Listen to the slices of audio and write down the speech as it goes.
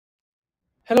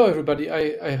Hello, everybody.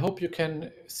 I hope you can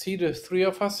see the three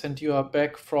of us and you are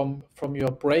back from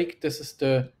your break. This is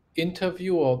the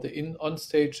interview or the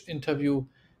on-stage interview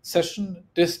session,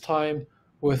 this time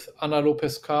with Anna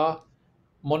Lopez-Carr,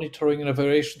 monitoring and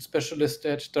evaluation specialist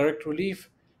at Direct Relief,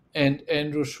 and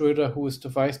Andrew Schroeder, who is the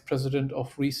vice president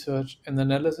of research and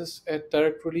analysis at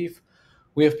Direct Relief.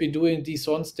 We have been doing these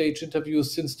on-stage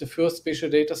interviews since the first Spatial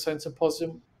Data Science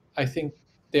Symposium. I think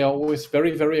they are always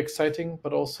very, very exciting,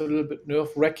 but also a little bit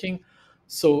nerve-wracking.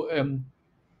 So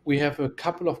we have a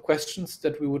couple of questions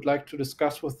that we would like to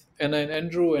discuss with Anna and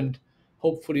Andrew, and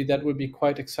hopefully that will be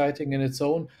quite exciting in its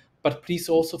own. But please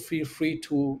also feel free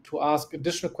to ask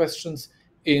additional questions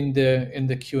in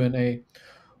the Q&A.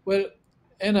 Well,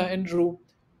 Anna, Andrew,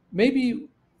 maybe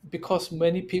because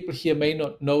many people here may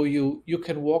not know you, you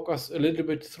can walk us a little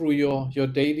bit through your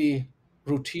daily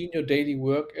routine, your daily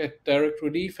work at Direct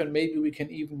Relief, and maybe we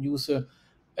can even use an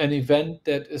event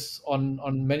that is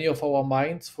on many of our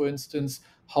minds. For instance,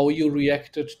 how you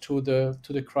reacted to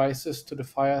the crisis, to the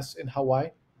fires in Hawaii.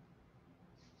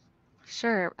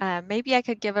 Sure. Maybe I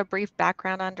could give a brief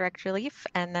background on Direct Relief,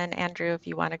 and then Andrew, if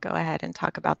you want to go ahead and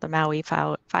talk about the Maui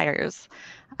fires,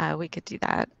 we could do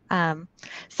that.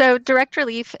 So Direct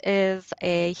Relief is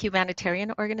a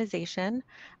humanitarian organization.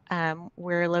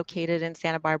 We're located in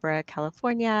Santa Barbara,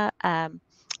 California, and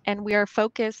we are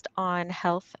focused on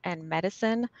health and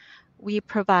medicine. We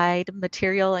provide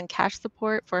material and cash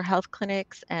support for health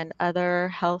clinics and other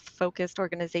health-focused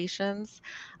organizations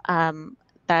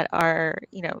that are,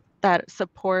 that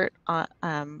support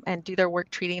and do their work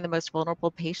treating the most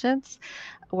vulnerable patients.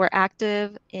 We're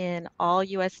active in all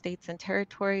U.S. states and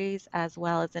territories, as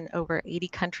well as in over 80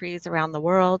 countries around the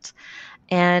world.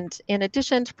 And in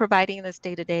addition to providing this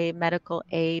day-to-day medical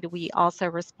aid, we also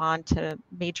respond to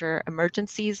major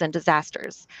emergencies and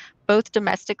disasters, both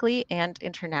domestically and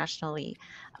internationally.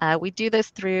 We do this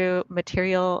through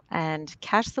material and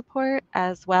cash support,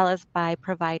 as well as by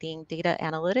providing data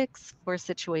analytics for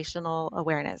situational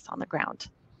awareness on the ground.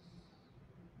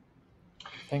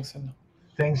 Thanks, Anna.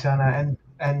 Thanks, Anna.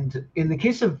 And in the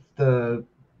case of the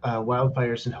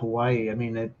wildfires in Hawaii, I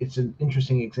mean, it's an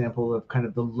interesting example of kind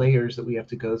of the layers that we have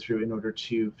to go through in order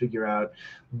to figure out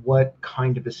what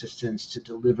kind of assistance to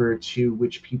deliver to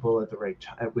which people at the right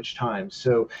time, at which time.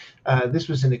 So this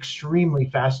was an extremely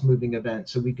fast-moving event.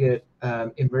 So we get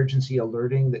emergency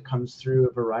alerting that comes through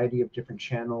a variety of different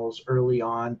channels early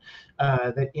on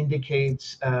that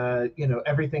indicates,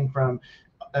 everything from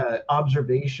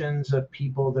observations of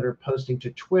people that are posting to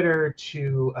Twitter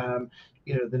to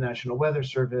the National Weather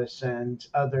Service and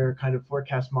other kind of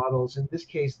forecast models. In this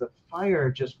case, the fire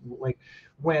just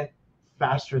went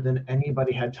faster than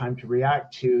anybody had time to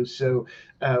react to. So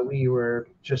we were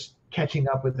just catching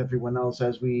up with everyone else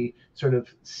as we saw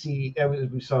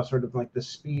sort of like the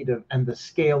speed of and the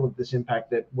scale of this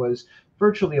impact that was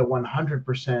virtually a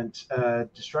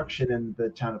 100% destruction in the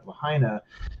town of Lahaina,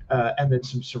 and then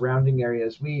some surrounding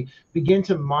areas. We begin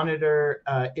to monitor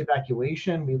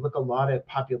evacuation. We look a lot at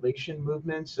population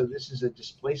movements. So this is a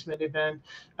displacement event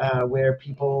where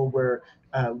people were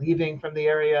leaving from the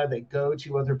area. They go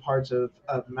to other parts of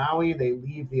Maui. They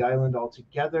leave the island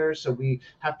altogether. So we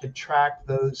have to track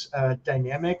those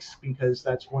dynamics because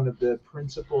that's one of the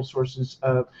principal sources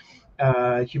of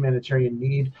humanitarian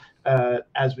need.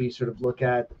 As we sort of look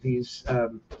at these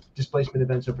displacement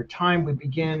events over time, we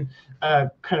begin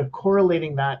kind of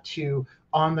correlating that to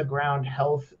on-the-ground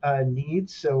health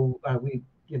needs. So we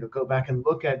go back and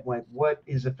look at what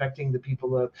is affecting the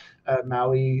people of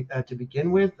Maui to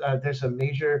begin with. There's a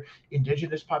major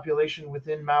indigenous population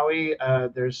within Maui.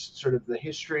 There's sort of the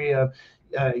history of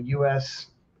U.S.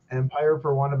 empire,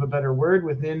 for want of a better word,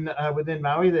 within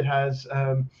Maui that has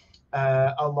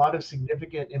a lot of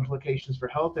significant implications for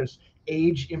health. There's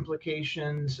age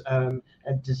implications and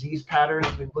disease patterns.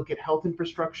 We look at health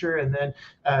infrastructure and then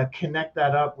connect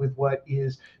that up with what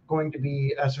is going to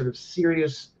be a sort of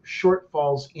serious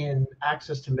shortfalls in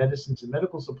access to medicines and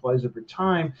medical supplies over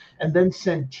time, and then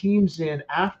send teams in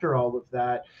after all of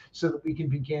that so that we can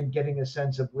begin getting a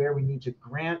sense of where we need to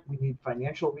grant, we need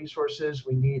financial resources,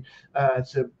 we need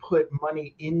to put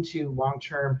money into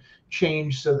long-term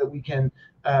change so that we can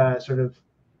sort of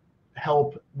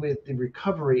help with the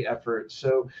recovery efforts.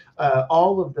 So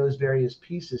all of those various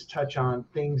pieces touch on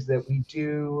things that we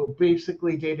do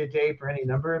basically day to day for any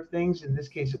number of things. In this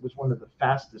case, it was one of the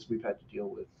fastest we've had to deal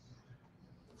with.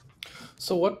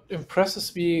 So what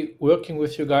impresses me working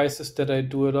with you guys is that I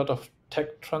do a lot of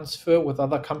tech transfer with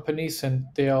other companies, and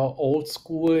they are old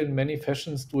school in many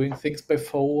fashions, doing things by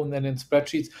phone and in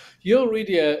spreadsheets. You're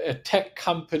really a tech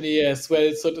company as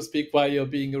well, so to speak, while you're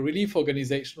being a relief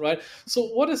organization, right? So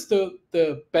what is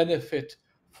the benefit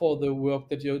for the work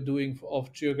that you're doing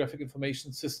of geographic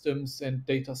information systems and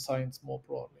data science more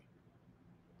broadly?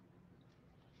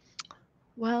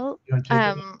 Well, You want to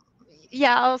take it?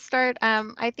 yeah, I'll start.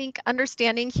 I think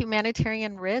understanding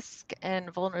humanitarian risk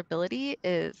and vulnerability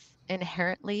is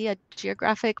inherently a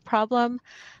geographic problem.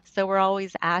 So we're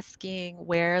always asking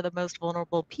where the most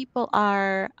vulnerable people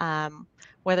are,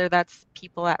 whether that's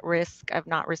people at risk of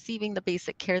not receiving the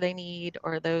basic care they need,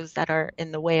 or those that are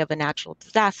in the way of a natural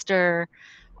disaster,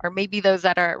 or maybe those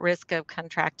that are at risk of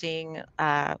contracting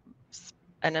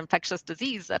an infectious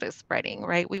disease that is spreading,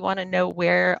 right? We want to know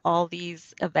where all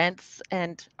these events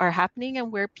are happening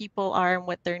and where people are and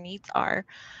what their needs are.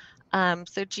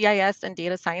 So GIS and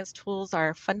data science tools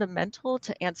are fundamental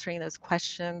to answering those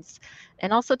questions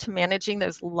and also to managing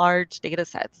those large data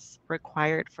sets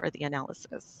required for the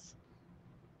analysis.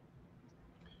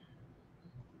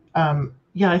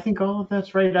 Yeah, I think all of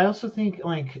that's right. I also think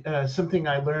like something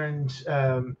I learned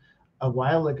a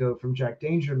while ago from Jack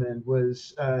Dangerman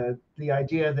was the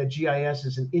idea that GIS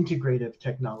is an integrative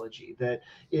technology, that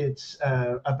it's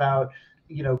about,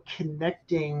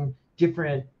 connecting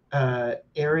different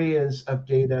areas of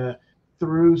data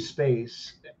through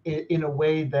space in a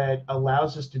way that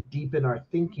allows us to deepen our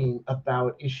thinking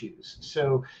about issues.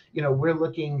 So, we're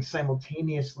looking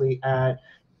simultaneously at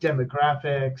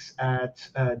demographics, at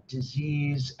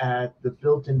disease, at the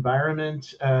built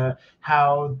environment,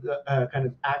 how the kind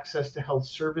of access to health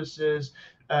services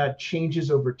changes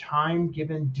over time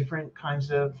given different kinds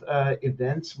of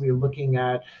events. We're looking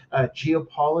at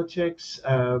geopolitics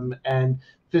and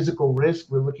physical risk.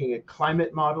 We're looking at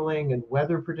climate modeling and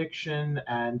weather prediction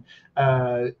and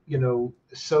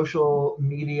social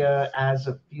media as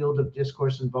a field of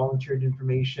discourse and volunteered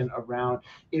information around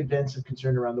events of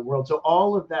concern around the world. So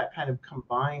all of that kind of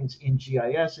combines in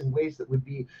GIS in ways that would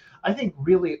be, I think,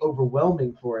 really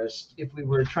overwhelming for us if we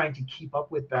were trying to keep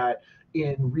up with that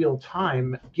in real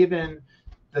time, given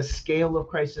the scale of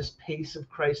crisis, pace of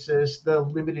crisis, the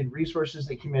limited resources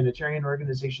that humanitarian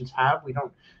organizations have. We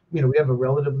don't, we have a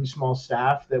relatively small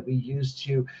staff that we use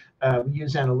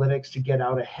analytics to get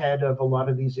out ahead of a lot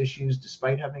of these issues,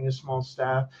 despite having a small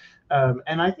staff.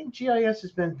 And I think GIS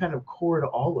has been kind of core to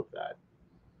all of that.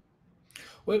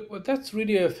 Well, that's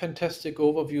really a fantastic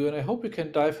overview, and I hope we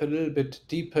can dive a little bit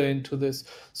deeper into this.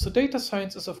 So, data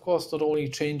science is, of course, not only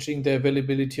changing the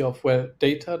availability of,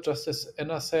 data, just as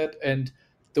Anna said, and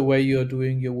the way you're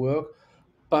doing your work,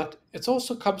 but it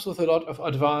also comes with a lot of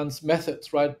advanced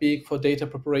methods, right? Be it for data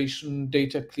preparation,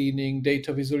 data cleaning,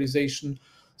 data visualization.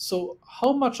 So,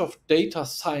 how much of data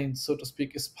science, so to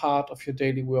speak, is part of your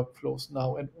daily workflows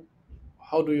now, and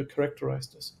how do you characterize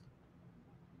this?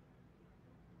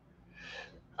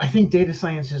 I think data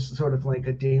science is sort of like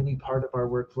a daily part of our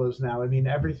workflows now. I mean,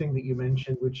 everything that you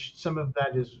mentioned, which some of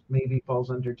that is maybe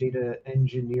falls under data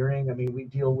engineering. I mean, we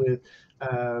deal with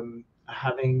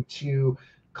having to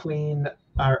clean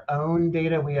our own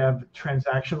data. We have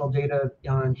transactional data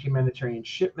on humanitarian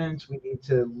shipments. We need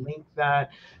to link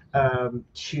that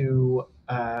to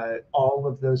all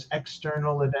of those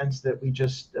external events that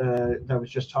I was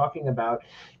just talking about.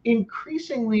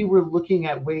 Increasingly, we're looking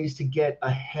at ways to get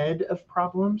ahead of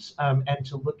problems and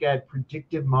to look at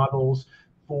predictive models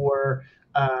for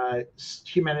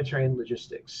humanitarian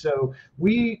logistics. So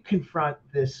we confront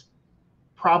this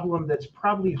problem that's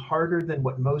probably harder than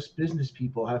what most business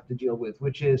people have to deal with,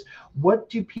 which is, what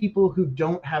do people who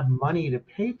don't have money to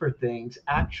pay for things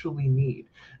actually need,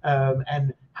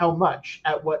 and how much,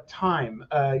 at what time?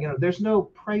 There's no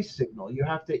price signal. You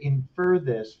have to infer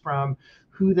this from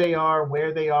who they are,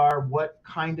 where they are, what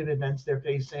kind of events they're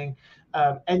facing,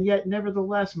 and yet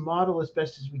nevertheless model as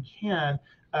best as we can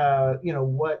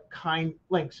what kind,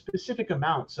 like specific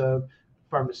amounts of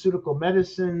pharmaceutical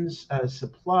medicines,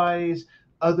 supplies,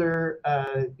 other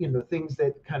things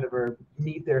that kind of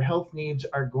meet their health needs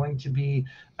are going to be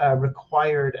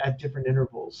required at different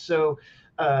intervals. So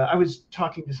I was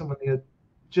talking to someone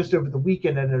just over the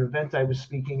weekend at an event I was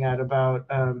speaking at about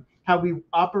how we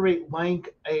operate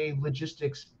like a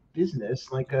logistics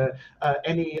business, like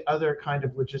any other kind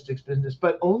of logistics business,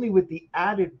 but only with the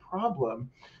added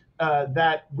problem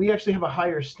that we actually have a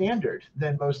higher standard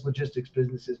than most logistics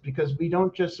businesses, because we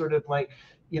don't just sort of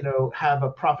have a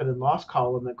profit and loss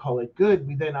column and call it good.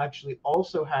 We then actually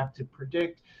also have to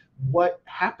predict what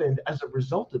happened as a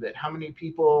result of it. How many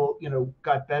people,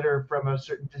 got better from a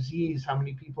certain disease? How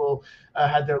many people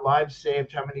had their lives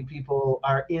saved? How many people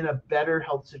are in a better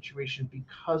health situation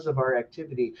because of our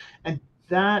activity? And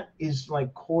that is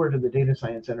like core to the data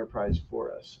science enterprise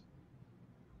for us.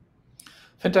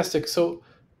 Fantastic. So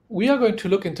we are going to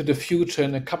look into the future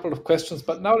in a couple of questions,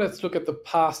 but now let's look at the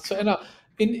past. So Anna,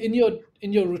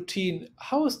 in your routine,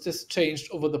 how has this changed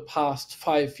over the past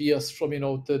 5 years from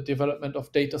the development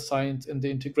of data science and the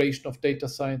integration of data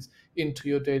science into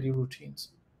your daily routines?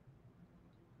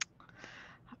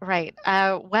 Right.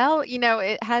 Well,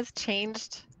 it has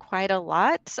changed quite a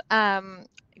lot.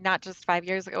 Not just 5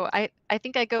 years ago. I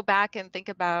think I go back and think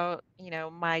about,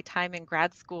 my time in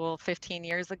grad school 15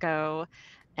 years ago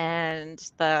and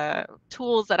the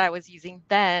tools that I was using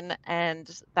then,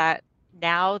 and that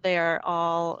now they're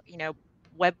all,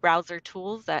 web browser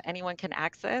tools that anyone can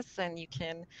access, and you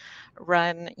can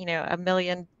run, a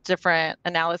million different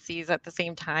analyses at the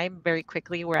same time very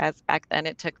quickly, whereas back then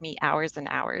it took me hours and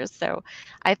hours. So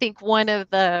I think one of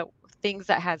the things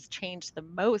that has changed the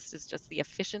most is just the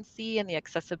efficiency and the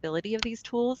accessibility of these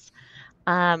tools.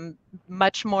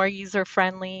 Much more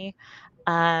user-friendly,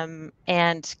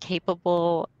 and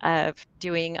capable of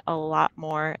doing a lot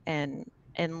more in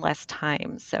less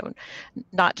time. So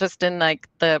not just in like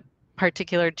the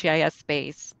particular GIS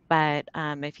space, but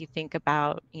if you think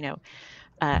about,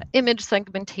 image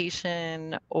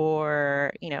segmentation,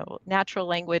 or natural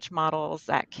language models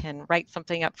that can write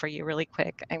something up for you really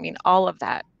quick. I mean, all of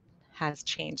that has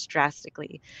changed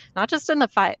drastically, not just in the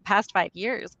past 5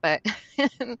 years, but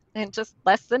in just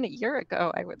less than a year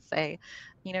ago, I would say.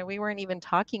 We weren't even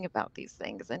talking about these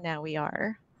things, and now we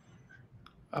are.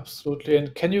 Absolutely.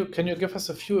 And can you give us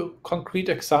a few concrete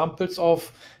examples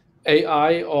of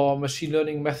AI or machine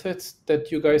learning methods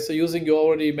that you guys are using? You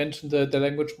already mentioned the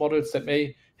language models that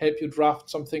may help you draft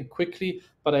something quickly,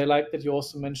 but I like that you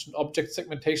also mentioned object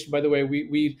segmentation. By the way,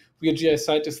 we GIS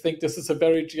scientists think this is a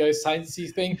very GIS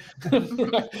sciencey thing.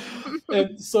 Right?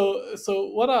 And so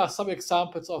what are some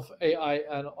examples of AI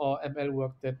and or ML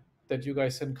work that you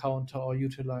guys encounter or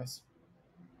utilize?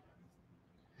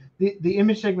 The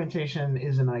image segmentation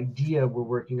is an idea we're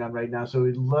working on right now. So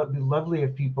it'd be lovely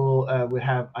if people would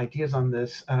have ideas on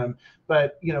this.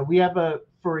 But we have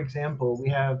for example, we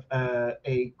have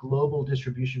a global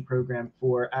distribution program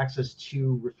for access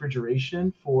to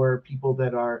refrigeration for people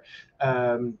that are,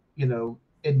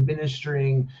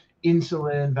 administering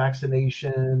insulin,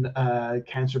 vaccination,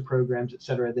 cancer programs, et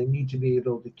cetera. They need to be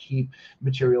able to keep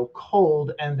material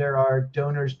cold, and there are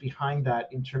donors behind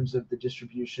that in terms of the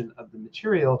distribution of the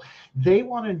material. They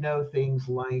want to know things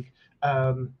like,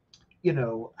 how,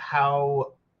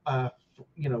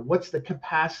 what's the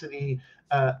capacity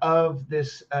of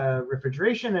this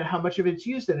refrigeration and how much of it's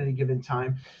used at any given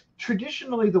time.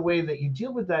 Traditionally, the way that you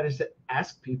deal with that is to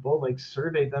ask people, like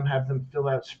survey them, have them fill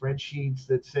out spreadsheets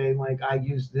that say, like, I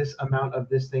use this amount of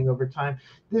this thing over time.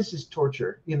 This is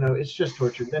torture. It's just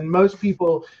torture. Then most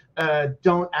people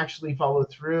don't actually follow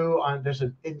through on. There's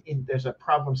a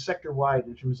problem sector wide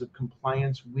in terms of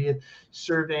compliance with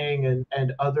surveying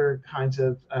and other kinds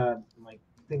of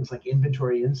things like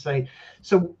inventory insight.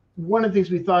 So one of the things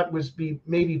we thought was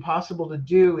maybe possible to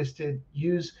do is to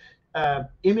use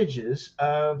images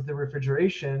of the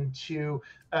refrigeration to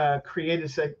create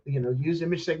use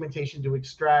image segmentation to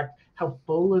extract how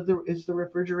full is the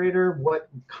refrigerator, what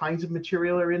kinds of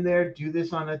material are in there, do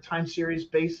this on a time series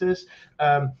basis.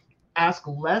 Ask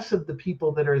less of the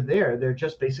people that are there. They're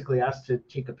just basically asked to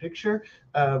take a picture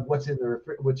of what's in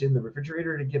the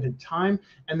refrigerator at a given time,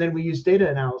 and then we use data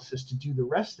analysis to do the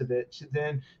rest of it to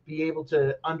then be able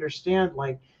to understand,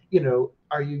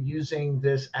 are you using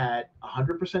this at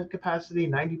 100% capacity,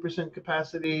 90%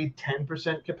 capacity,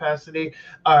 10% capacity?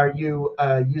 Are you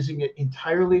using it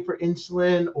entirely for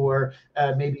insulin, or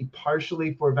maybe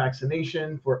partially for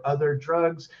vaccination, for other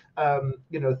drugs?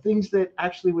 Things that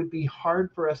actually would be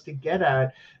hard for us to get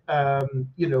at,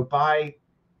 by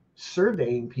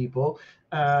surveying people,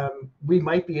 we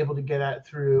might be able to get at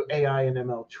through AI and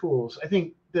ML tools. I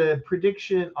think the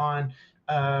prediction on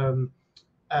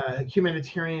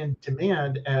humanitarian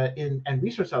demand and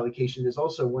resource allocation is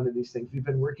also one of these things. We've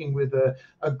been working with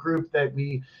a group that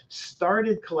we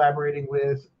started collaborating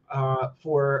with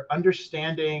for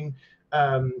understanding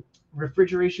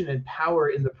refrigeration and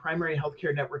power in the primary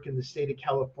healthcare network in the state of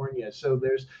California. So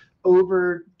there's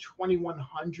over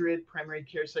 2,100 primary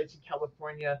care sites in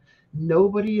California.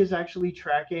 Nobody is actually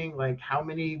tracking, like, how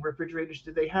many refrigerators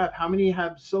do they have? How many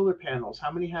have solar panels?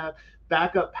 How many have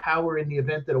backup power in the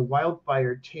event that a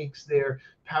wildfire takes their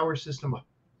power system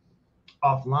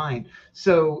offline?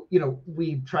 So,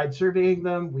 we've tried surveying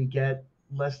them. We get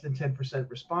less than 10%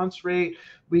 response rate.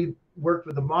 We worked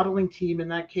with a modeling team in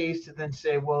that case to then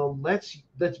say, well, let's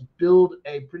build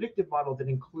a predictive model that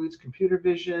includes computer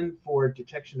vision for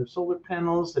detection of solar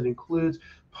panels, that includes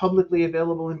publicly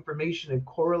available information and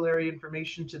corollary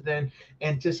information to then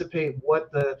anticipate what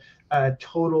the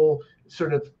total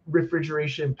sort of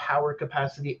refrigeration power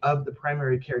capacity of the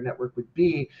primary care network would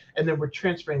be. And then we're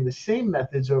transferring the same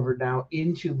methods over now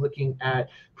into looking at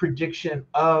prediction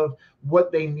of what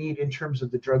they need in terms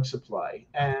of the drug supply.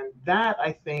 And that,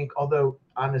 I think, although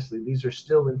honestly, these are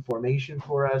still information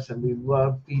for us and we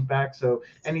love feedback. So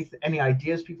any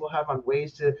ideas people have on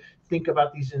ways to think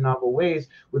about these in novel ways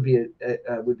would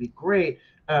be great.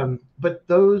 But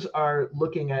those are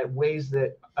looking at ways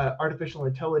that artificial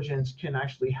intelligence can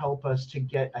actually help us to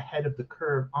get ahead of the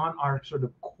curve on our sort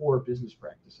of core business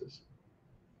practices.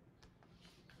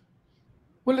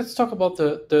 Well, let's talk about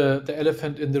the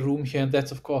elephant in the room here, and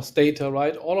that's of course data,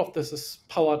 right? All of this is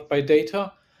powered by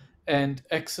data, and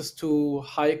access to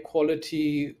high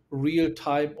quality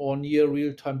real-time or near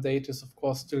real-time data is of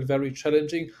course still very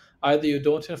challenging. Either you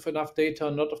don't have enough data,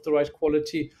 not of the right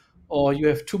quality, or you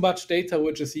have too much data,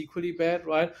 which is equally bad,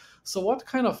 right? So what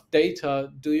kind of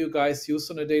data do you guys use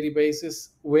on a daily basis?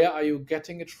 Where are you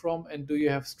getting it from? And do you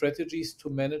have strategies to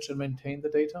manage and maintain the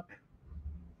data?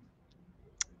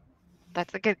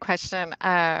 That's a good question.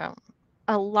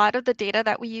 A lot of the data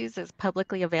that we use is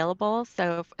publicly available.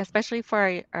 So especially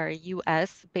for our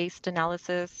US-based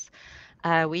analysis,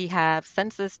 we have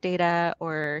census data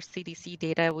or CDC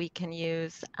data we can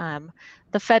use.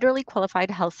 The federally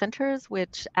qualified health centers,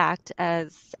 which act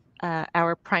as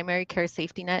our primary care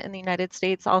safety net in the United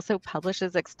States, also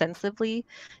publishes extensively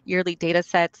yearly data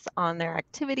sets on their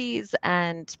activities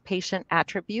and patient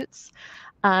attributes.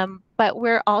 But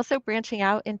we're also branching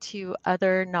out into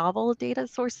other novel data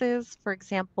sources, for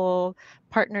example,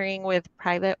 partnering with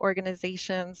private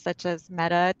organizations such as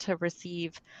Meta to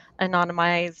receive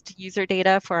anonymized user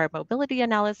data for our mobility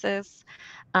analysis.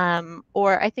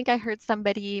 Or I think I heard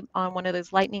somebody on one of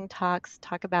those lightning talks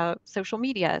talk about social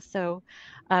media. So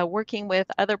working with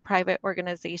other private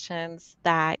organizations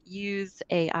that use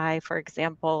AI, for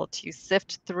example, to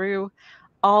sift through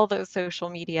all those social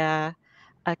media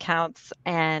accounts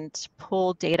and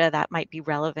pull data that might be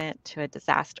relevant to a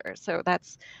disaster. So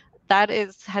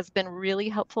has been really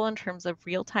helpful in terms of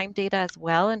real-time data as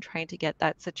well, and trying to get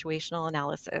that situational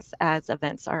analysis as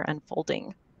events are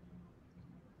unfolding.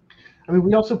 I mean,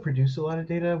 we also produce a lot of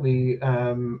data. We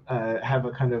have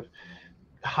a kind of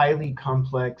highly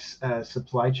complex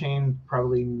supply chain.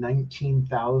 Probably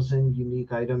 19,000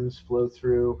 unique items flow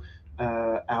through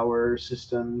our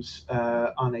systems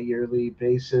on a yearly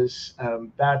basis.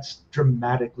 That's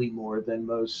dramatically more than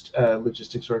most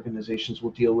logistics organizations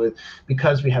will deal with,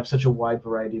 because we have such a wide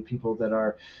variety of people that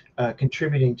are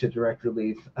contributing to direct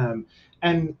relief.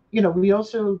 And we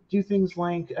also do things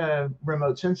like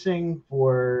remote sensing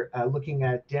for looking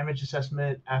at damage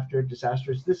assessment after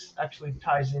disasters. This actually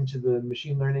ties into the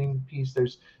machine learning piece.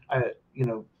 There's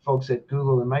folks at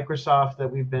Google and Microsoft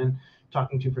that we've been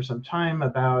talking to for some time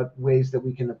about ways that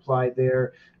we can apply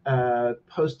their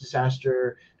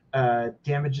post-disaster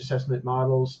damage assessment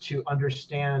models to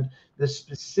understand the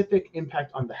specific impact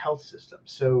on the health system.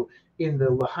 So in the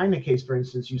Lahaina case, for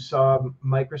instance, you saw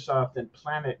Microsoft and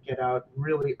Planet get out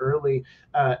really early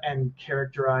and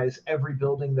characterize every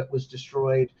building that was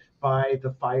destroyed by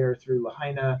the fire through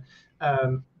Lahaina.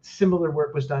 Similar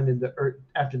work was done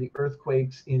after the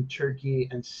earthquakes in Turkey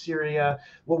and Syria.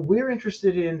 What we're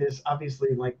interested in is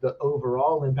obviously like the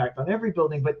overall impact on every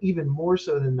building, but even more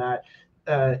so than that,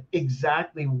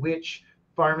 exactly which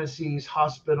pharmacies,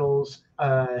 hospitals,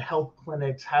 health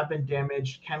clinics have been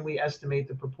damaged. Can we estimate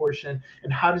the proportion?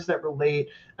 And how does that relate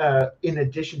in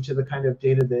addition to the kind of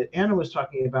data that Anna was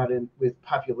talking about with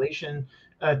population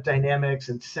dynamics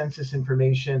and census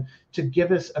information, to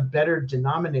give us a better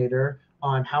denominator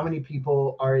on how many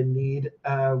people are in need,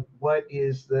 what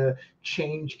is the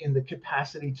change in the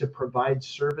capacity to provide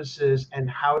services, and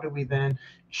how do we then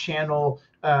channel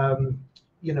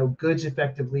goods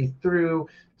effectively through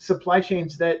supply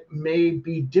chains that may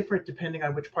be different depending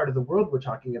on which part of the world we're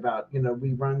talking about.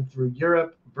 We run through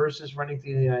Europe versus running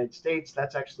through the United States.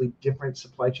 That's actually different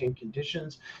supply chain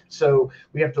conditions. So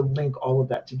we have to link all of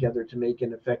that together to make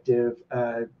an effective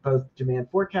both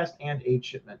demand forecast and aid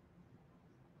shipment.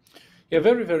 Yeah,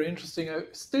 very, very interesting.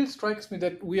 It still strikes me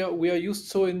that we are used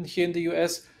so here in the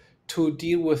US to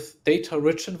deal with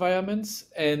data-rich environments,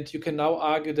 and you can now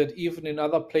argue that even in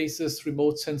other places,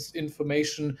 remote sensed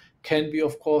information can be,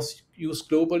 of course, used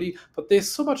globally. But there's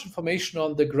so much information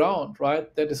on the ground,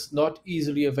 right, that is not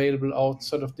easily available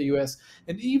outside of the US.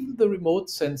 And even the remote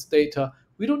sense data,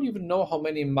 we don't even know how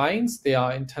many mines there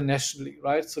are internationally,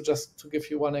 right? So just to give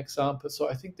you one example. So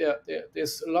I think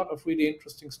there's a lot of really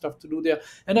interesting stuff to do there.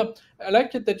 And I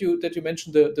like it that you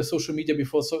mentioned the social media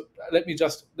before. So let me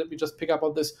just pick up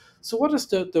on this. So what is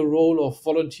the role of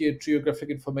volunteer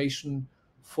geographic information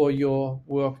for your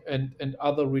work and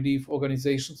other relief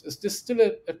organizations. Is this still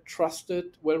a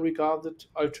trusted, well-regarded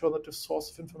alternative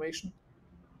source of information?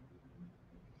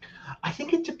 I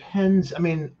think it depends, I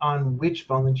mean, on which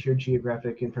volunteer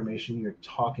geographic information you're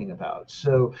talking about.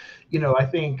 So, I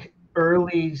think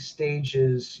early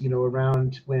stages,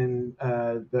 around when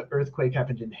the earthquake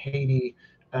happened in Haiti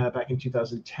back in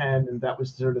 2010, and that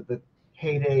was sort of the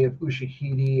heyday of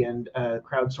Ushahidi and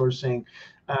crowdsourcing.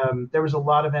 There was a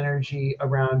lot of energy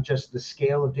around just the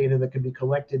scale of data that could be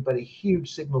collected, but a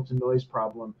huge signal to noise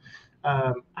problem.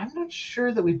 I'm not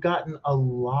sure that we've gotten a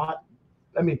lot.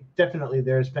 I mean, definitely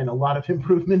there's been a lot of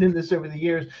improvement in this over the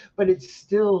years, but it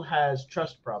still has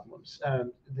trust problems.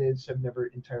 These have never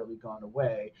entirely gone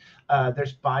away.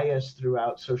 There's bias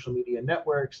throughout social media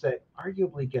networks that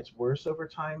arguably gets worse over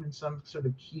time in some sort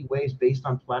of key ways based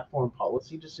on platform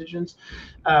policy decisions.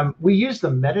 We use the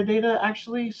metadata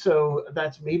actually, so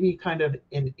that's maybe kind of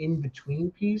an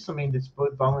in-between piece. I mean, it's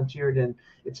both volunteered and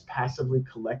it's passively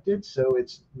collected, so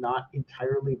it's not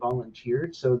entirely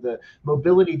volunteered. So the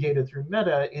mobility data through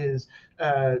Meta is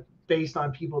based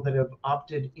on people that have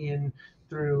opted in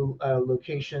through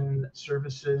location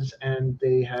services, and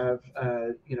they have,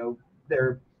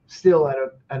 they're still at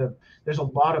a there's a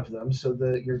lot of them, so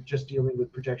you're just dealing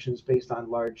with projections based on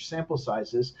large sample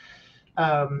sizes.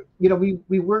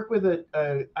 We work with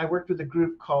I worked with a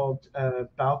group called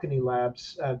Balcony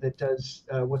Labs that does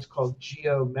what's called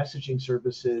geo messaging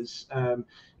services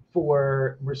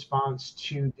for response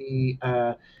to the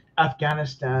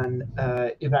Afghanistan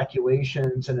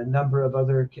evacuations and a number of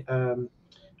other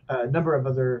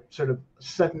sort of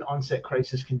sudden onset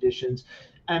crisis conditions.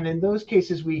 And in those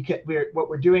cases, what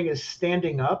we're doing is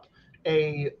standing up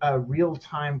a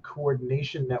real-time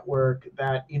coordination network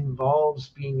that involves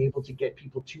being able to get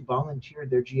people to volunteer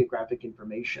their geographic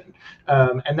information.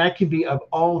 And that can be of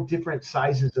all different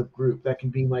sizes of group. That can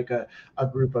be like a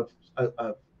group of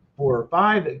 4 or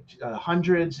 5,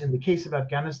 hundreds. In the case of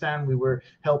Afghanistan, we were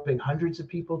helping hundreds of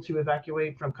people to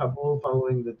evacuate from Kabul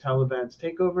following the Taliban's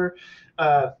takeover.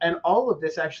 And all of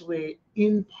this actually,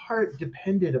 in part,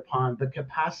 depended upon the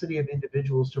capacity of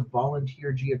individuals to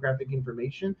volunteer geographic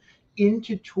information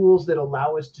into tools that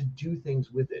allow us to do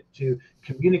things with it, to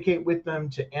communicate with them,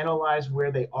 to analyze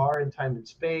where they are in time and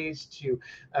space, to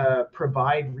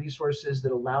provide resources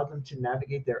that allow them to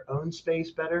navigate their own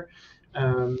space better.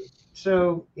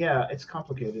 So yeah, it's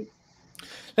complicated.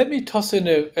 Let me toss in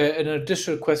an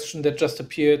additional question that just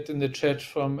appeared in the chat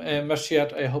from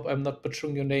Mashiat. I hope I'm not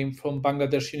butchering your name, from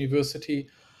Bangladesh University.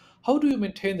 How do you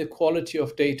maintain the quality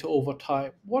of data over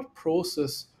time? What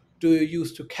process do you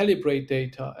use to calibrate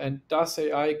data? And does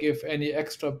AI give any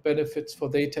extra benefits for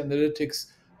data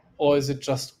analytics, or is it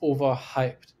just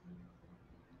overhyped?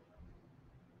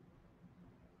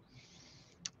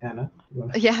 Anna?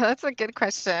 Yeah, that's a good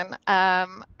question.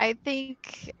 I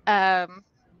think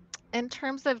in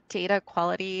terms of data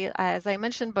quality, as I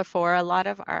mentioned before, a lot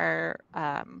of our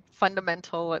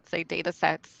fundamental, let's say, data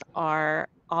sets are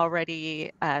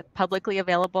already publicly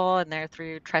available, and they're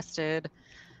through trusted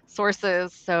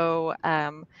sources. So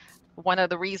one of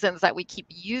the reasons that we keep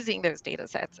using those data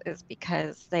sets is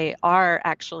because they are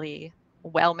actually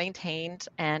well maintained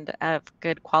and of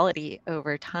good quality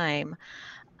over time.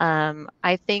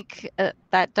 I think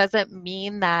that doesn't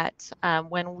mean that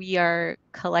when we are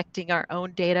collecting our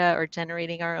own data or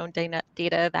generating our own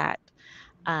data that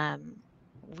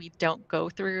we don't go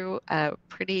through a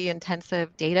pretty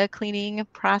intensive data cleaning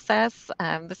process.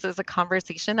 This is a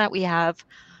conversation that we have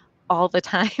all the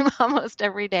time, almost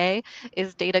every day,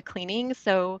 is data cleaning.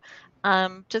 So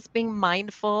just being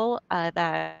mindful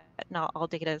that not all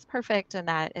data is perfect, and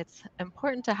that it's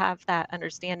important to have that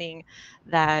understanding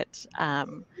that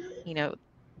you know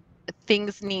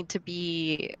things need to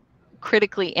be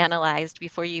critically analyzed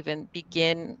before you even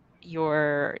begin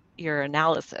your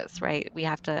analysis, right? We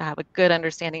have to have a good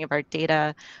understanding of our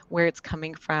data, where it's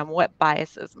coming from, what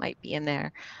biases might be in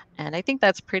there. And I think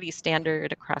that's pretty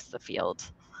standard across the field.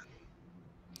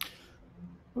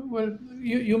 Well,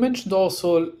 you mentioned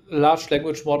also large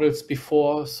language models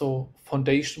before, so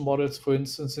foundation models, for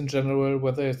instance, in general,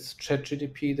 whether it's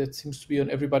ChatGPT that seems to be on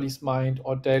everybody's mind,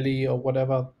 or DALL-E, or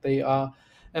whatever they are.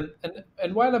 And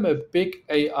while I'm a big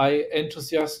AI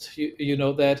enthusiast, you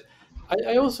know that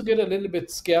I also get a little bit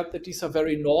scared that these are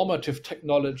very normative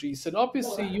technologies. And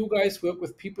obviously, you guys work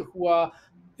with people who are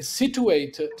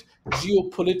situated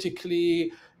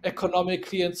geopolitically,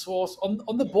 economically, and so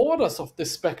on the borders of the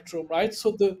spectrum, right?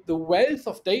 So the wealth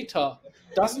of data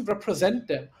doesn't represent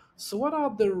them. So what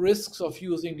are the risks of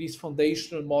using these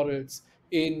foundational models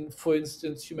in, for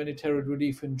instance, humanitarian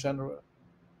relief in general?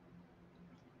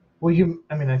 Well,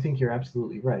 I mean, I think you're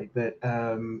absolutely right that,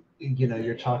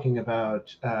 you're talking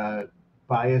about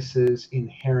biases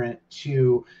inherent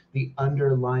to the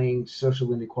underlying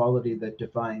social inequality that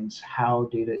defines how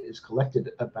data is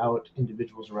collected about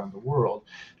individuals around the world.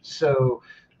 So,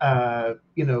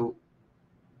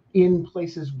 in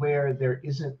places where there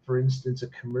isn't, for instance, a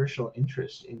commercial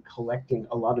interest in collecting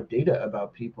a lot of data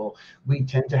about people, we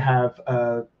tend to have,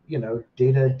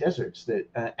 data deserts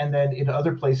and then in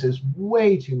other places,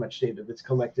 way too much data that's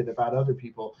collected about other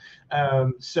people.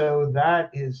 So that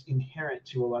is inherent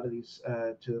to a lot of these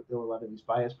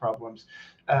bias problems,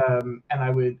 and I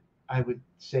would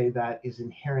say that is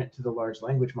inherent to the large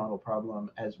language model problem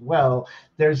as well.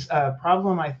 There's a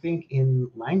problem, I think,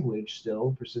 in language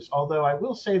still persists, although I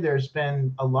will say there's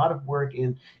been a lot of work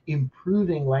in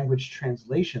improving language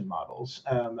translation models.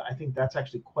 I think that's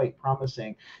actually quite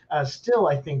promising. Still,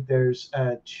 I think there's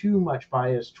too much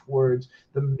bias towards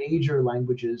the major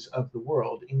languages of the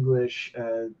world: English,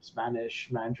 Spanish,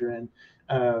 Mandarin.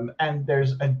 And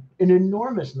there's an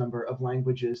enormous number of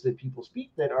languages that people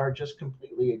speak that are just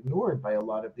completely ignored by a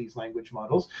lot of these language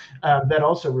models. That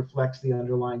also reflects the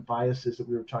underlying biases that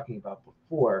we were talking about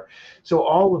before. So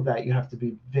all of that you have to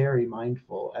be very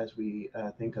mindful as we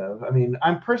think of. I mean,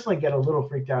 I personally get a little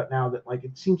freaked out now that, like,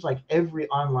 it seems like every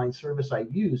online service I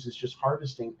use is just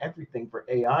harvesting everything for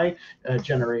AI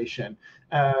generation.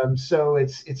 So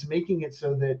it's making it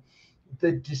so that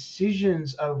the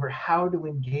decisions over how to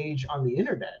engage on the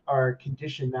internet are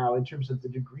conditioned now in terms of the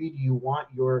degree do you want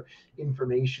your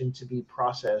information to be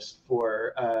processed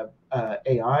for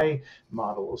AI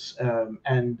models,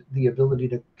 and the ability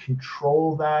to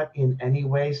control that in any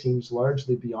way seems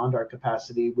largely beyond our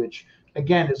capacity, which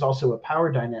again is also a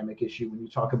power dynamic issue when you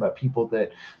talk about people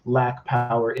that lack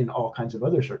power in all kinds of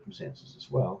other circumstances as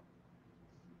well.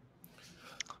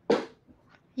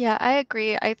 Yeah, I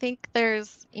agree. I think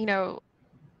there's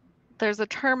a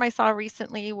term I saw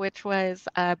recently, which was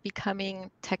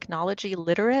becoming technology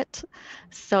literate.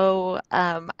 So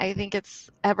I think it's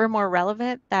ever more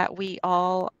relevant that we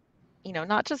all,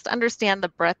 not just understand the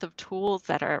breadth of tools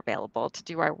that are available to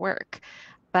do our work,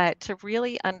 but to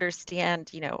really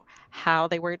understand, how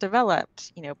they were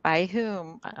developed, by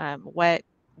whom,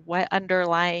 what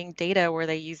underlying data were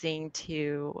they using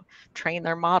to train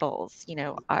their models?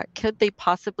 Could they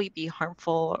possibly be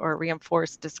harmful or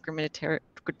reinforce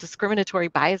discriminatory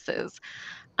biases?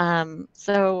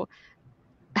 So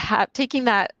taking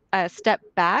that step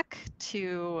back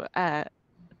to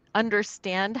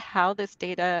understand how this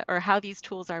data or how these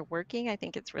tools are working, I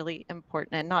think it's really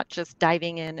important, and not just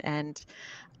diving in and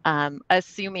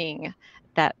assuming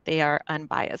that they are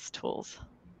unbiased tools.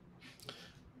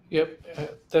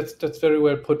 Yep, that's very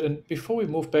well put. And before we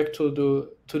move back to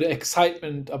the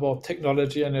excitement about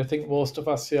technology, and I think most of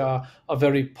us here are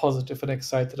very positive and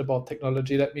excited about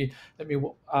technology. Let me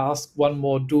ask one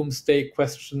more doomsday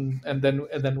question, and then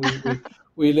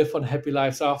we live on happy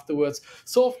lives afterwards.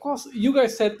 So of course, you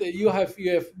guys said that you have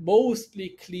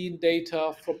mostly clean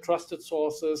data from trusted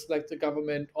sources like the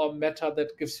government or Meta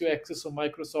that gives you access, or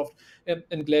Microsoft,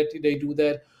 and gladly they do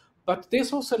that. But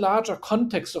there's also a larger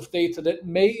context of data that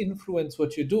may influence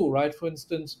what you do, right? For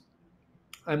instance,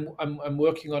 I'm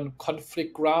working on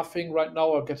conflict graphing right now,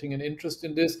 or getting an interest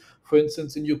in this, for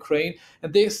instance, in Ukraine.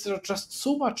 And there's just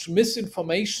so much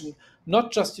misinformation,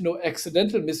 not just,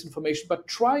 accidental misinformation, but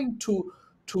trying to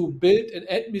build an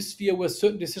atmosphere where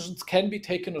certain decisions can be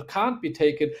taken or can't be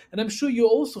taken. And I'm sure you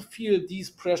also feel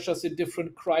these pressures in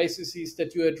different crises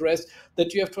that you address,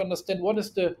 that you have to understand what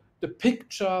is the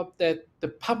picture that the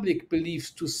public believes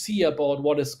to see about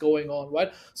what is going on,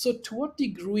 right? So to what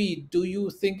degree do you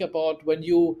think about when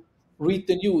you read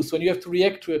the news, when you have to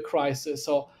react to a crisis,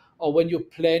 or when you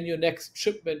plan your next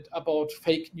shipment, about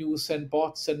fake news and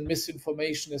bots and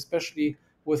misinformation, especially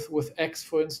with X,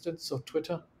 for instance, or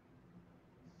Twitter?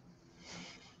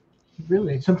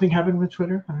 Really, something happened with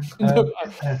Twitter? No,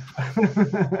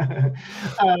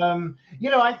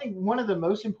 I think one of the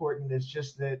most important is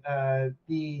just that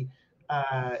the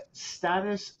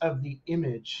status of the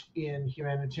image in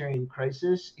humanitarian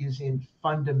crisis is in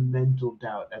fundamental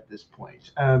doubt at this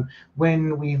point.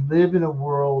 When we live in a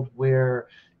world where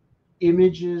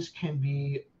images can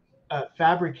be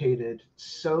fabricated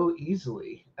so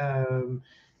easily,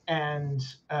 and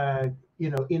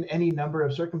in any number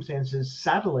of circumstances,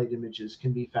 satellite images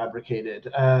can be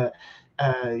fabricated.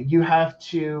 You have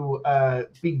to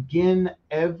begin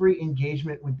every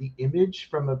engagement with the image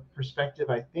from a perspective,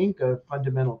 I think, of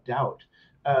fundamental doubt,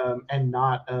 and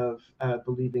not of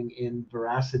believing in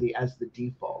veracity as the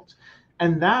default.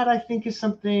 And that, I think, is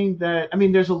something that, I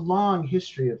mean, there's a long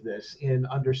history of this in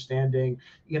understanding,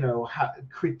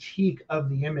 critique of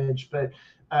the image, but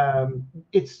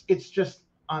it's just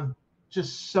on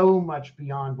just so much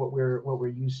beyond what we're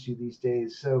used to these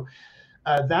days. So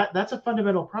that's a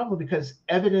fundamental problem, because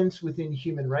evidence within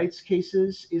human rights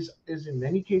cases is in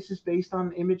many cases based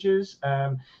on images.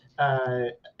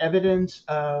 Evidence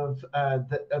of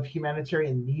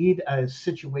humanitarian need,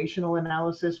 situational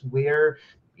analysis where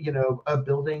a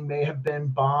building may have been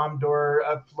bombed or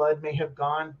a flood may have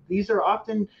gone. These are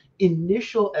often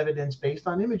initial evidence based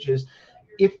on images.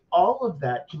 If all of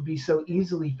that can be so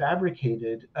easily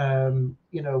fabricated, and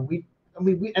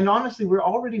honestly, we're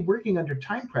already working under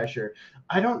time pressure.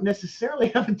 I don't necessarily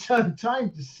have a ton of time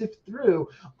to sift through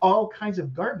all kinds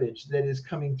of garbage that is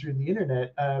coming through the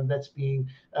internet, that's being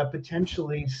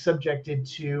potentially subjected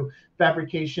to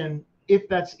fabrication, if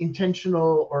that's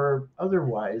intentional or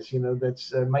otherwise.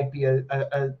 That's might be a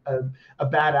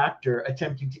bad actor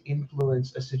attempting to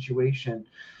influence a situation.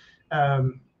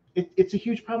 It's a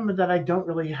huge problem that I don't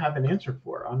really have an answer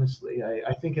for, honestly.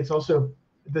 I think it's also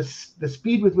the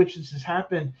speed with which this has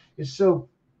happened is so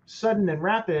sudden and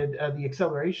rapid, the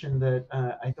acceleration, that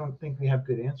I don't think we have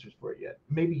good answers for it yet.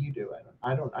 Maybe you do.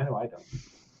 I know I don't.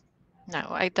 No,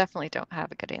 I definitely don't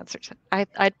have a good answer to.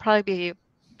 I'd probably be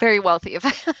very wealthy if I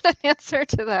had an answer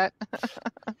to that.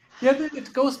 Yeah,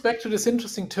 it goes back to this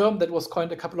interesting term that was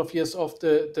coined a couple of years of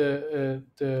the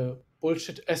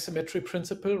bullshit asymmetry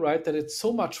principle, right? That it's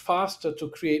so much faster to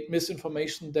create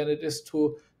misinformation than it is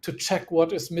to check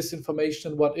what is misinformation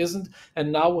and what isn't.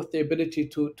 And now with the ability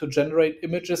to generate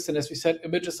images, and as we said,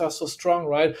 images are so strong,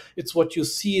 right? It's what you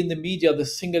see in the media, the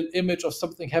single image of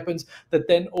something happens that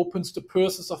then opens the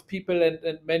purses of people,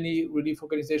 and many relief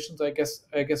organizations, I guess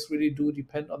really do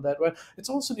depend on that, right? It's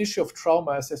also an issue of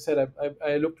trauma. As I said,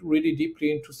 I looked really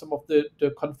deeply into some of the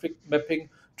conflict mapping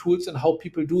tools and how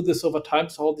people do this over time.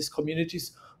 So how these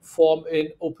communities form in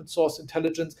open source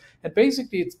intelligence. And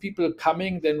basically it's people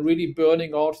coming, then really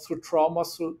burning out through trauma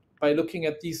by looking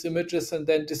at these images and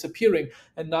then disappearing.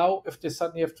 And now if they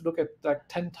suddenly have to look at like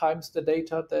 10 times the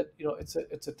data, that it's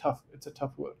a tough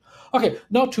world. Okay,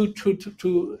 now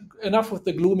to enough with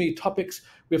the gloomy topics.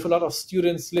 We have a lot of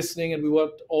students listening, and we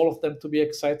want all of them to be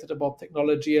excited about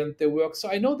technology and their work. So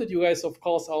I know that you guys, of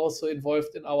course, are also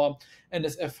involved in our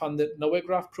NSF-funded Knowledge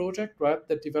Graph project, right?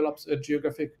 That develops a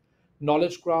geographic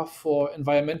knowledge graph for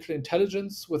environmental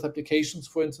intelligence with applications,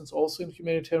 for instance, also in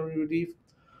humanitarian relief.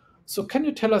 So can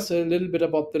you tell us a little bit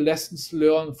about the lessons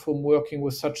learned from working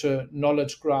with such a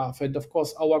knowledge graph? And of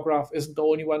course, our graph isn't the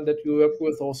only one that you work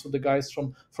with. Also, the guys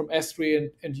from Esri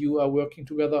and you are working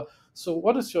together. So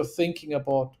what is your thinking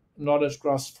about knowledge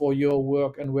graphs for your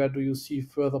work, and where do you see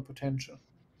further potential?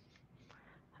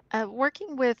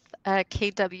 Working with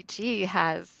KWG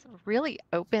has really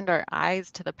opened our eyes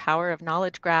to the power of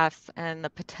knowledge graphs and the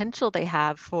potential they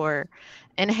have for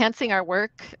enhancing our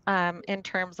work in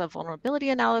terms of vulnerability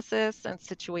analysis and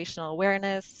situational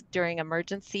awareness during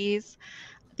emergencies.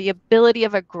 The ability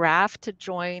of a graph to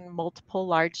join multiple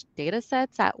large data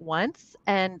sets at once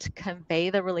and convey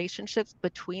the relationships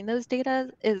between those data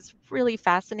is really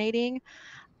fascinating.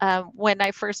 When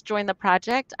I first joined the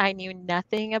project, I knew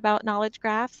nothing about knowledge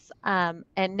graphs,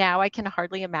 and now I can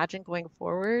hardly imagine going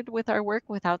forward with our work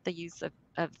without the use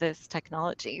of this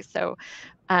technology. So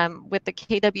with the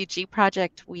KWG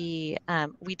project, we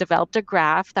developed a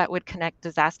graph that would connect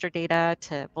disaster data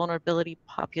to vulnerability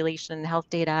population and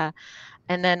health data,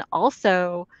 and then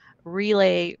also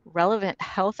relay relevant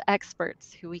health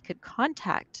experts who we could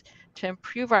contact to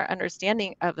improve our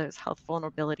understanding of those health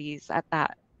vulnerabilities at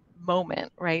that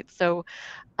moment, right? So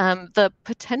the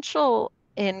potential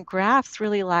in graphs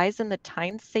really lies in the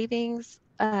time savings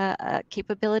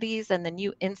capabilities and the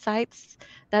new insights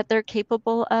that they're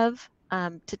capable of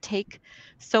to take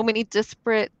so many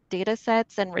disparate data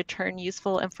sets and return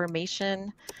useful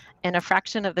information in a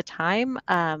fraction of the time.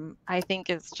 I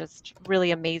think is just really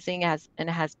amazing and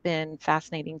has been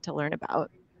fascinating to learn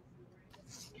about.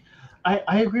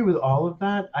 I agree with all of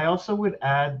that. I also would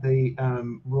add the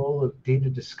role of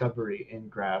data discovery in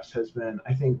graphs has been,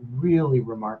 I think, really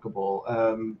remarkable.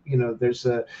 There's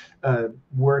a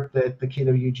work that the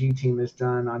KWG team has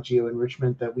done on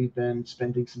geo-enrichment that we've been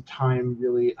spending some time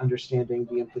really understanding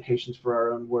the implications for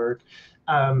our own work.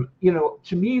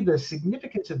 To me, the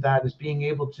significance of that is being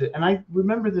able to, and I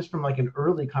remember this from like an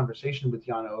early conversation with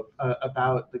Jano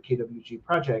about the KWG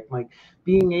project, like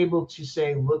being able to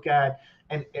say, look at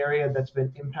an area that's been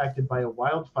impacted by a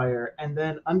wildfire, and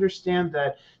then understand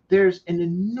that there's an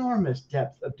enormous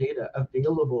depth of data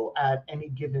available at any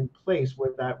given place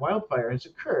where that wildfire has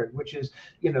occurred, which is,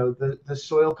 the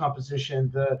soil composition,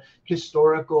 the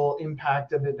historical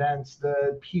impact of events,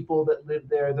 the people that live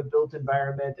there, the built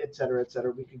environment, et cetera, et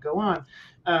cetera. We could go on.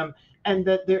 And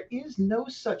that there is no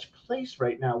such place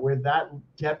right now where that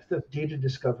depth of data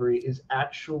discovery is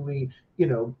actually,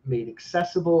 made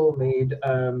accessible, made,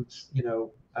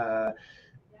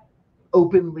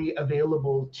 openly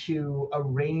available to a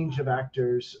range of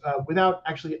actors without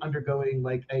actually undergoing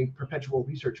like a perpetual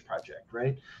research project,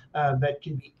 right? That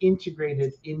can be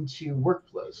integrated into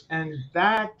workflows. And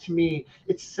that, to me,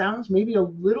 it sounds maybe a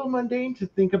little mundane to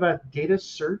think about data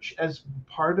search as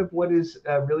part of what is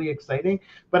really exciting,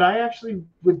 but I actually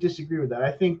would disagree with that.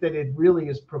 I think that it really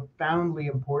is profoundly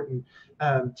important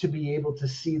to be able to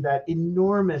see that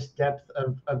enormous depth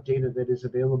of data that is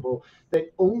available,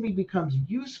 that only becomes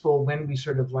useful when we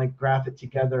sort of like graph it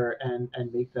together and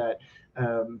make that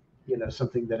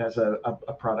something that has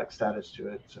a product status to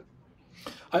it. So.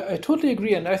 I totally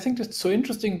agree, and I think it's so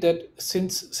interesting that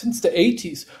since the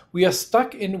 80s, we are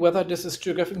stuck in whether this is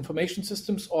geographic information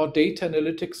systems or data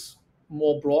analytics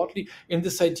more broadly, in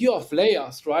this idea of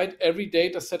layers, right? Every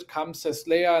data set comes as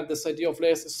layer, and this idea of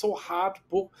layers is so hard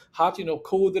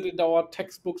coded in our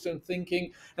textbooks and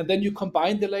thinking. And then you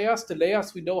combine the layers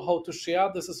we know how to share.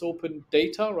 This is open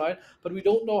data, right? But we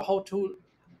don't know how to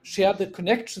share the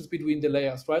connections between the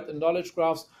layers, right? And knowledge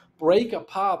graphs break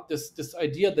apart this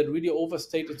idea that really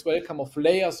overstates its welcome of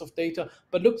layers of data,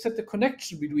 but looks at the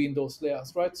connection between those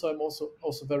layers, right? So I'm also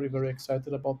very, very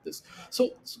excited about this.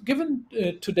 So given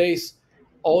today's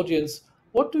audience,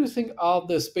 what do you think are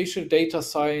the spatial data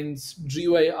science,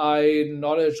 GeoAI,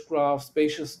 knowledge graph,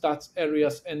 spatial stats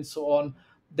areas, and so on,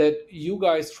 that you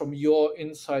guys, from your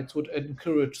insights, would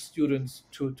encourage students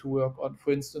to work on,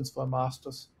 for instance, for a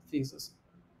master's thesis?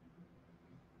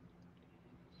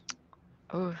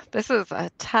 Oh, this is a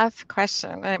tough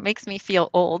question. It makes me feel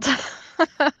old.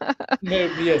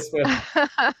 Me as well.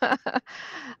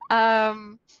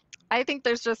 I think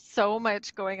there's just so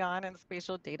much going on in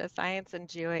spatial data science and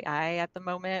GeoAI at the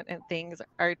moment, and things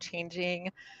are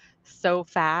changing so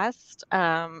fast.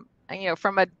 And,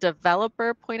 from a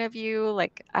developer point of view,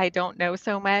 like I don't know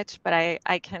so much, but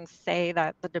I can say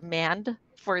that the demand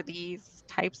for these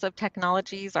types of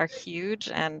technologies are huge,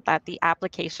 and that the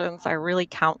applications are really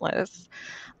countless.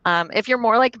 If you're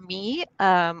more like me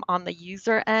on the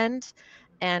user end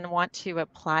and want to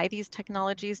apply these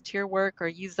technologies to your work or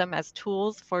use them as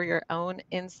tools for your own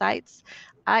insights,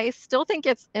 I still think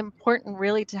it's important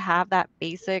really to have that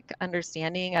basic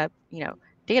understanding of,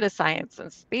 data science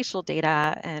and spatial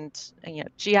data and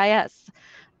GIS.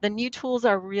 The new tools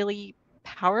are really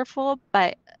powerful,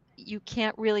 but you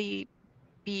can't really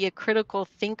be a critical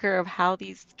thinker of how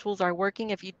these tools are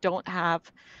working if you don't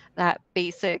have that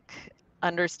basic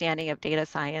understanding of data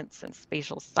science and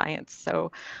spatial science.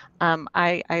 So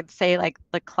I'd say like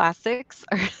the classics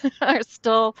are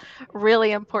still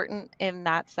really important in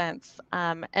that sense.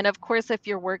 And of course, if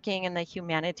you're working in the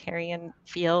humanitarian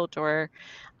field or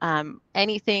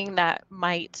anything that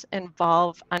might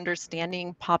involve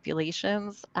understanding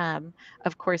populations,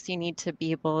 of course,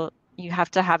 you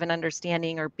have to have an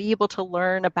understanding or be able to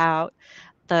learn about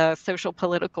the social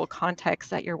political context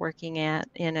that you're working in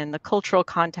and the cultural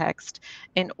context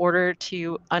in order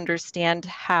to understand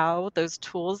how those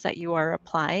tools that you are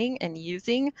applying and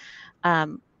using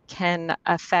can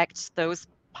affect those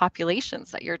populations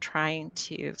that you're trying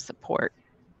to support.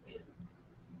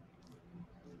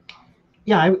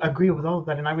 Yeah, I agree with all of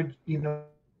that, and I would,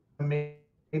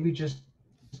 maybe just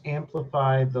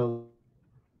amplify the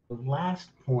last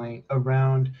point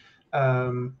around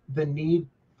the need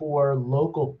for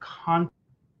local context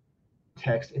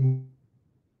in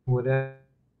whatever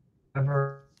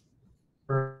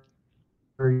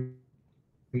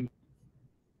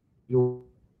you're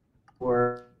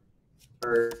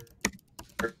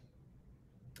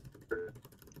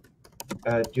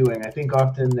doing. I think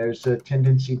often there's a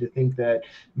tendency to think that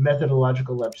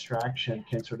methodological abstraction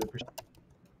can sort of proceed.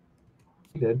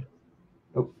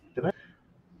 Oh, did I?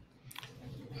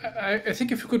 I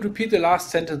think if you could repeat the last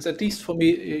sentence, at least for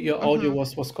me, your audio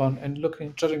was gone, and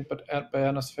judging by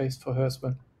Anna's face, for her as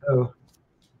well. Oh,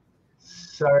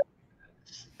 sorry.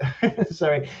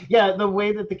 Sorry. Yeah, the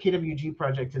way that the KWG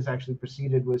project has actually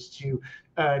proceeded was to,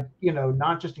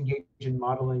 not just engage in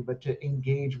modeling, but to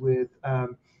engage with,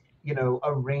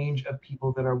 a range of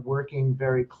people that are working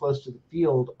very close to the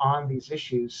field on these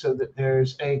issues, so that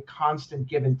there's a constant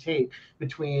give and take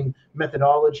between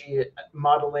methodology,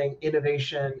 modeling,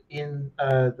 innovation in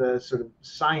the sort of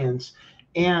science,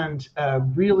 and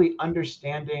really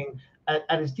understanding at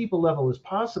as deep a level as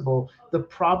possible the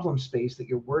problem space that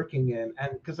you're working in.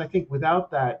 And because I think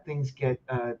without that, things get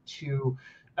too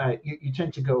you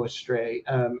tend to go astray,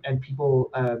 and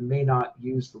people may not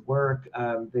use the work.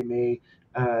 They may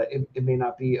it may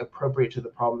not be appropriate to the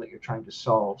problem that you're trying to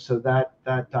solve. So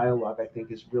that dialogue, I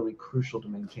think, is really crucial to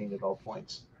maintain at all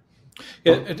points.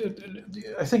 Yeah,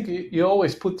 I think you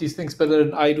always put these things better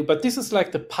than I do, but this is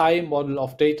like the pie model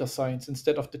of data science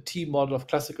instead of the T model of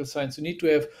classical science. You need to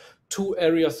have two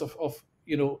areas of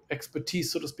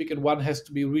expertise, so to speak, and one has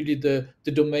to be really the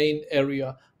domain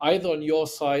area, either on your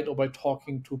side or by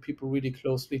talking to people really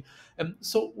closely. And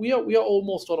so we are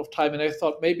almost out of time, and I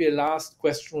thought maybe a last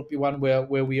question would be one where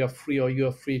we are free or you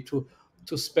are free to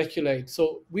speculate.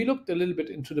 So we looked a little bit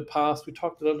into the past. We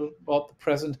talked a little about the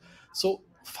present. So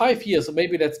 5 years, or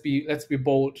maybe let's be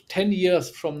bold, 10 years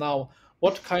from now,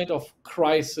 what kind of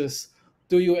crisis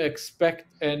do you expect,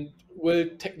 and will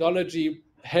technology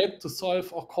help to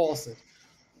solve or cause it?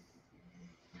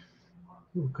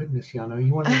 Oh goodness, Jano,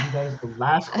 you want to do that as the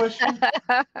last question?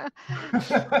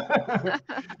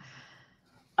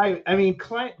 I mean,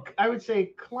 I would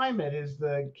say climate is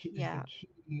the key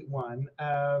one,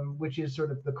 which is sort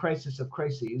of the crisis of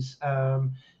crises.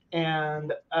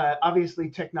 And obviously,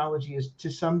 technology is to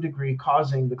some degree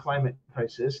causing the climate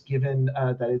crisis, given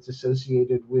that it's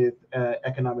associated with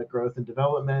economic growth and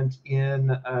development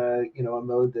in a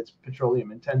mode that's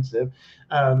petroleum intensive.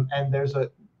 And there's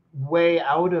a way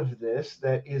out of this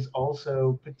that is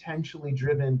also potentially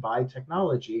driven by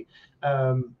technology,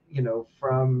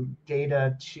 from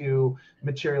data to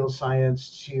material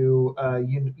science to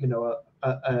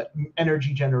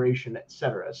energy generation, et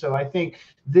cetera. So I think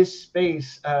this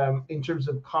space, in terms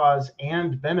of cause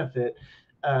and benefit,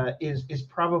 is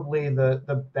probably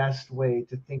the best way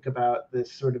to think about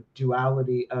this sort of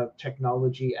duality of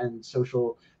technology and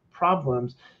social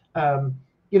problems. I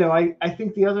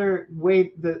think the other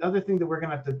thing that we're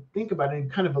going to have to think about,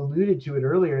 and kind of alluded to it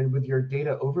earlier, and with your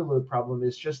data overload problem,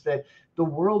 is just that the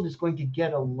world is going to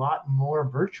get a lot more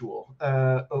virtual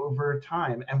over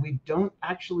time, and we don't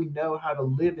actually know how to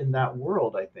live in that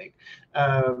world. I think,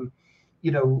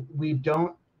 we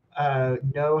don't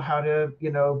know how to,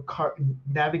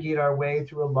 navigate our way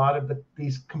through a lot of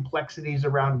these complexities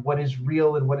around what is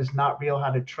real and what is not real,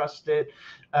 how to trust it.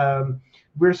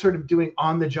 We're sort of doing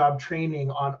on-the-job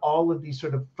training on all of these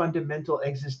sort of fundamental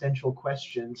existential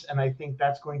questions, and I think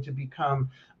that's going to become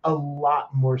a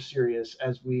lot more serious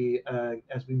as we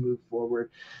move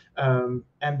forward, and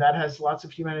that has lots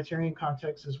of humanitarian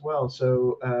context as well.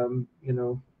 So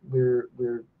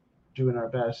we're doing our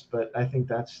best, but I think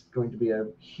that's going to be a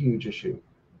huge issue.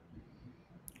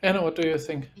 Anna, what do you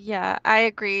think? Yeah, I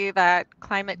agree that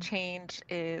climate change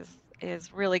is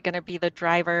really going to be the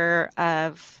driver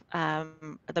of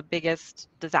the biggest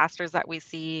disasters that we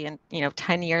see in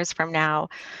 10 years from now,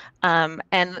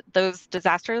 and those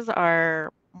disasters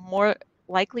are more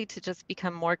likely to just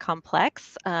become more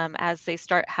complex as they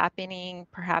start happening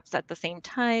perhaps at the same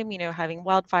time, having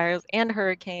wildfires and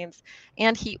hurricanes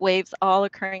and heat waves all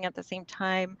occurring at the same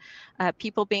time,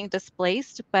 people being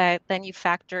displaced, but then you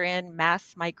factor in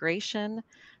mass migration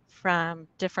from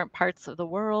different parts of the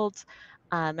world.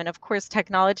 And of course,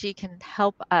 technology can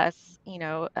help us.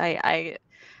 I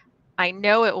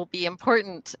know it will be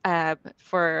important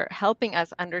for helping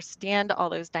us understand all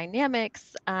those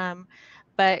dynamics,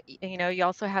 but you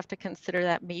also have to consider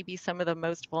that maybe some of the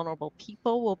most vulnerable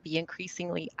people will be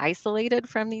increasingly isolated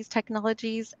from these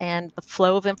technologies and the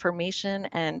flow of information,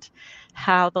 and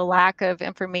how the lack of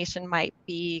information might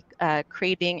be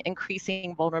creating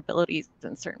increasing vulnerabilities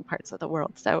in certain parts of the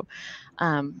world. So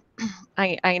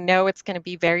I know it's going to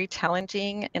be very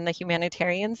challenging in the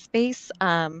humanitarian space.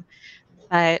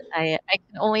 But I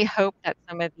can only hope that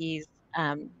some of these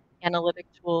analytic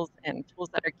tools and tools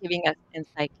that are giving us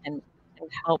insight can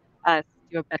help us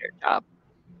do a better job.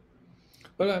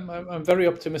 Well, I'm very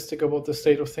optimistic about the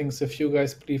state of things. If you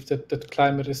guys believe that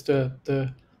climate is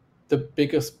the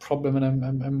biggest problem,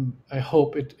 and I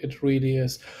hope it really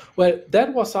is. Well,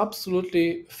 that was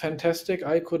absolutely fantastic.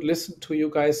 I could listen to you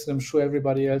guys, and I'm sure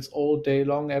everybody else, all day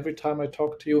long. Every time I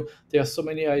talk to you, there are so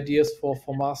many ideas for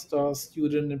master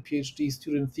student and PhD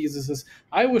student theses.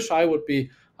 I wish I would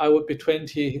be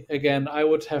 20 again. I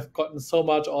would have gotten so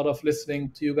much out of listening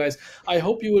to you guys. I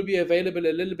hope you will be available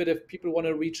a little bit if people want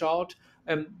to reach out.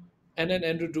 And then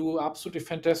Andrew do absolutely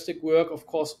fantastic work, of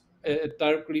course, at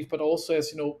Direct Relief, but also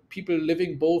as people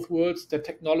living both worlds, the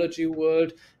technology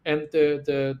world and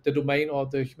the domain or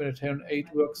the humanitarian aid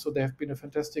work. So they have been a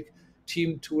fantastic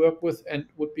team to work with and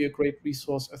would be a great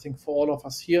resource, I think, for all of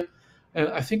us here. And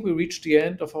I think we reached the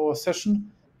end of our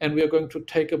session, and we are going to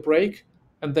take a break.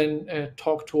 and then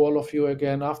talk to all of you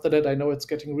again after that. I know it's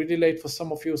getting really late for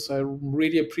some of you, so I'm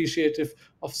really appreciative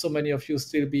of so many of you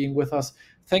still being with us.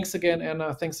 Thanks again,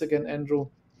 Anna. Thanks again, Andrew,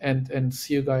 and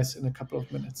see you guys in a couple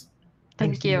of minutes.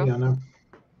 Thank you. Anna.